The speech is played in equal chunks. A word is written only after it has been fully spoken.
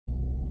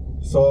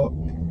So,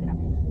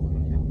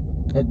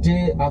 a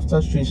day after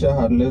Trecia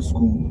had left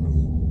school,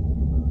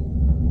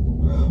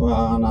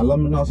 an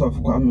alumnus of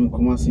Kwame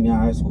Nkrumah Senior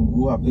High School,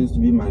 who happens to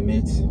be my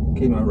mate,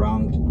 came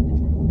around,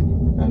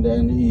 and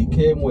then he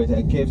came with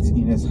a gift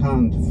in his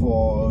hand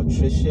for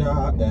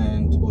Trecia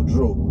and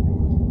Odro.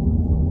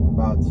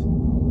 But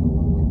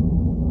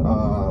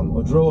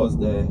Odro was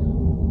there,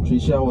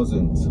 Trecia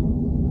wasn't.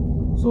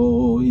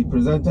 So he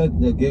presented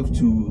the gift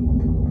to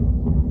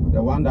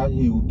the one that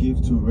he would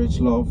give to Rich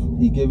Love.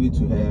 He gave it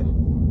to her,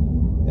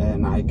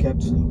 and I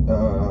kept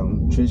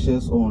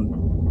Trecia's own.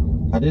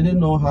 I didn't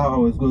know how I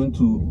was going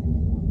to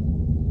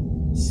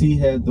see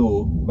her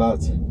though,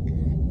 but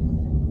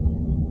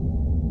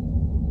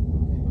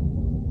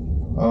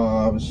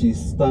she's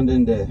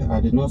standing there. I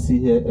did not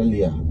see her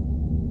earlier.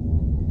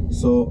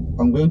 So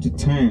I'm going to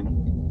turn,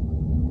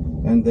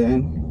 and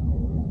then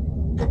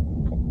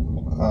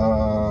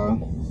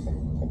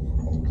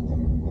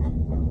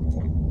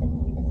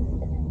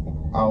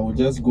I will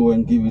just go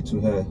and give it to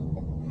her.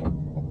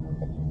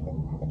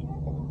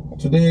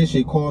 Today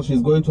she called,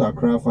 she's going to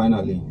Accra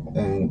finally,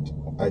 and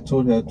I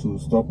told her to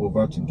stop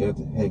over to get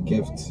her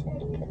gift.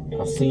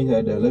 I've seen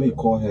her there, let me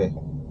call her.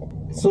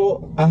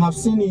 So I have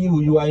seen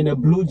you are in a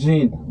blue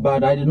jean,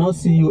 but I did not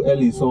see you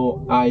early,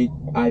 so I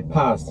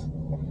passed.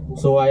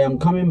 So I am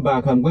coming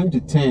back, I'm going to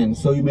turn,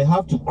 so you may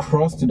have to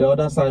cross to the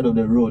other side of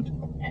the road,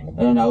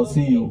 and I'll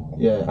see you.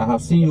 Yeah, I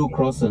have seen you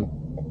crossing.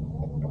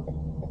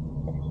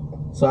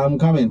 So I'm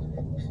coming.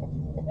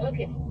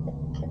 Okay.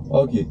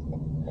 Okay.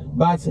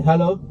 But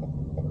hello?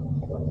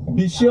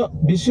 Be sure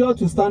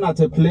to stand at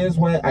a place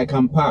where I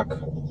can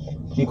park.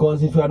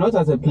 Because if you are not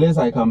at a place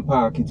I can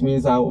park, it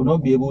means I will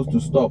not be able to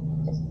stop.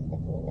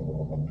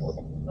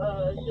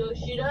 So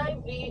should I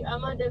be?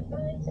 I'm at the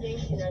filling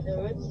station at the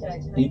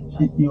roadside.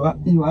 You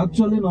are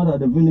actually not at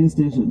the filling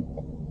station.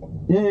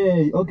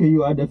 Yeah, okay,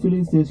 you are at the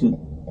filling station.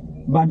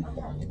 But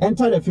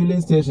enter the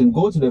filling station,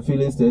 go to the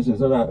filling station,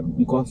 so that,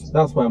 because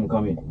that's where I'm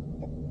coming.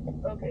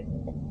 Okay.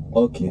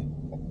 Okay.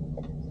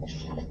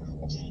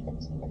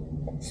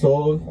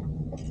 So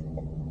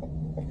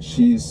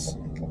she's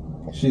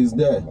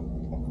there.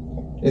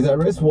 It's a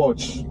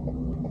wristwatch.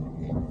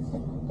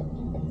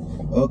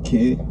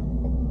 Okay.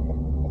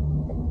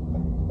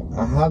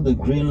 I have the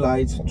green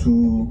light to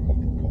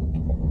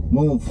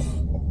move.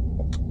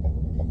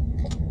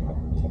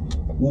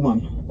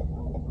 Woman.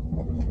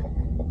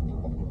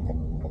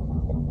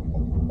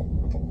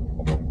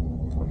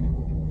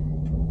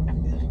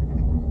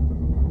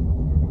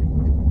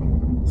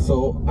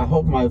 So I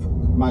hope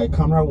my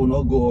camera will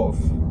not go off,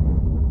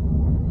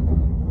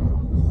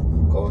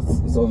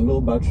 because it's on low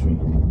battery.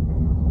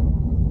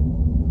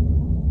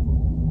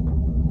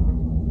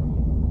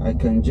 I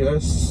can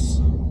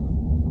just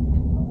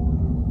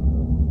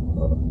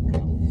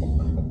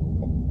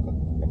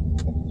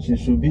she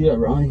should be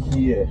around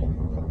here.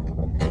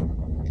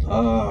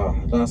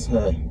 That's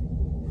her.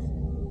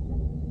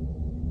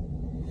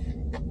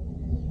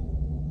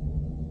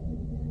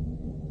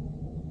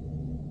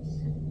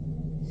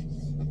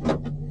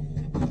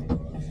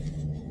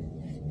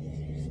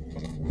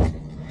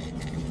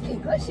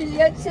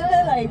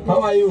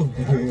 How are you?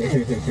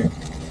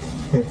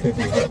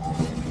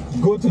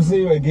 Good to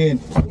see you again.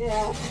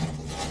 Yeah.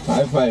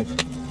 High five.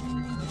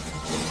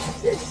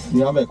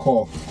 You have a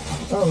call.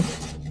 Oh.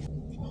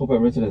 Hope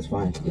everything is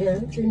fine. Yeah.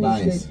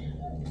 Nice.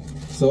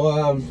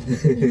 So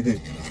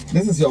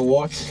this is your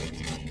watch.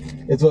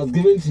 It was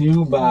given to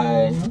you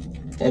by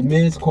a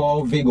mate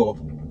called Vigor.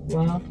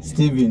 Wow.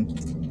 Steven.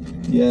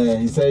 Yeah,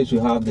 he said you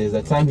should have this.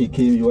 The time he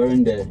came, you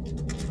weren't there,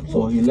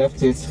 so he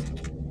left it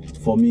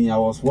for me. I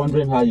was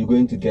wondering how you're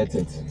going to get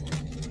it.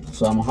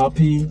 So I'm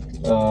happy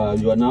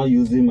you are now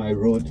using my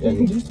road,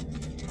 and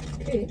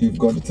Okay. you've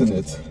gotten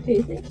it.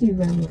 Okay, thank you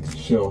very much.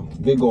 Sure.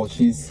 Vigor,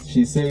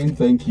 she's saying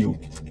thank you.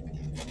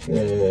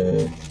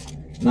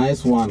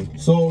 Nice one.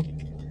 So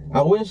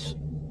I wish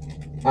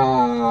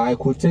I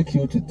could take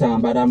you to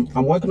town, but I'm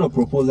working on a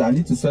proposal. I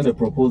need to send a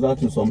proposal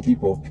to some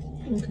people.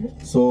 Okay.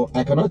 So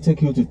I cannot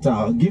take you to town.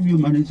 I'll give you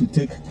money to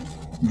take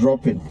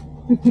dropping.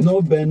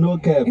 No bend, no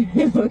cab.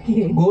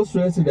 Okay. Go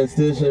straight to the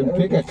station,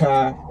 pick a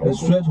car, and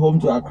straight home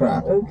to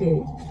Accra.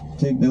 Okay.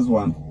 Take this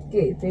one.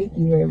 Okay, thank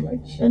you very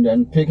much. And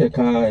then pick a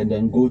car and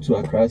then go to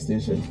Accra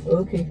station.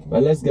 Okay.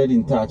 But let's get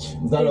in touch.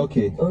 Is that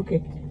okay?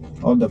 Okay.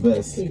 All the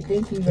best. Okay,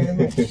 thank you very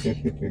much.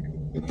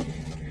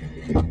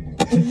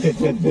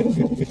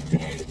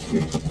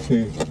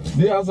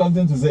 Do you have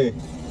something to say?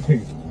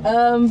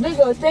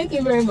 Vigor, thank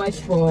you very much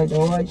for the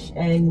watch,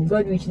 and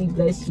God richly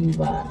bless you.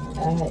 But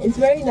it's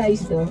very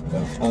nice though.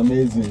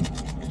 Amazing.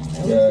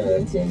 I'm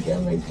going to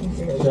enjoy my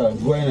pizza. Sure,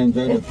 go and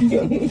enjoy the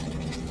pizza.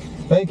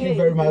 Thank you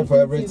very much for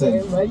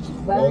everything. Thank you very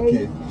much. Bye.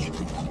 Okay.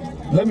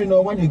 Let me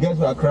know when you get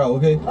to Accra,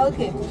 okay?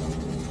 Okay.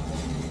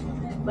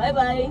 Bye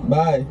bye.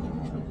 Bye.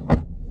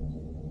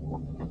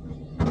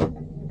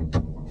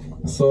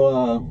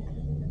 So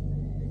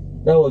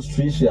that was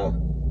Trecia.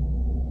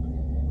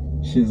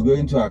 She's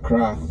going to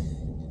Accra.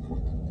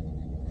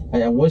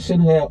 I am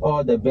wishing her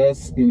all the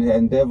best in her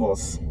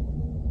endeavors.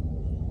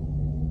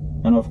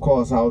 And of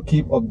course, I'll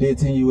keep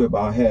updating you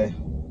about her.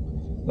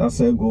 That's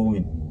her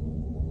going.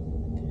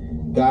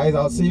 Guys,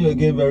 I'll see you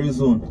again very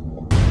soon.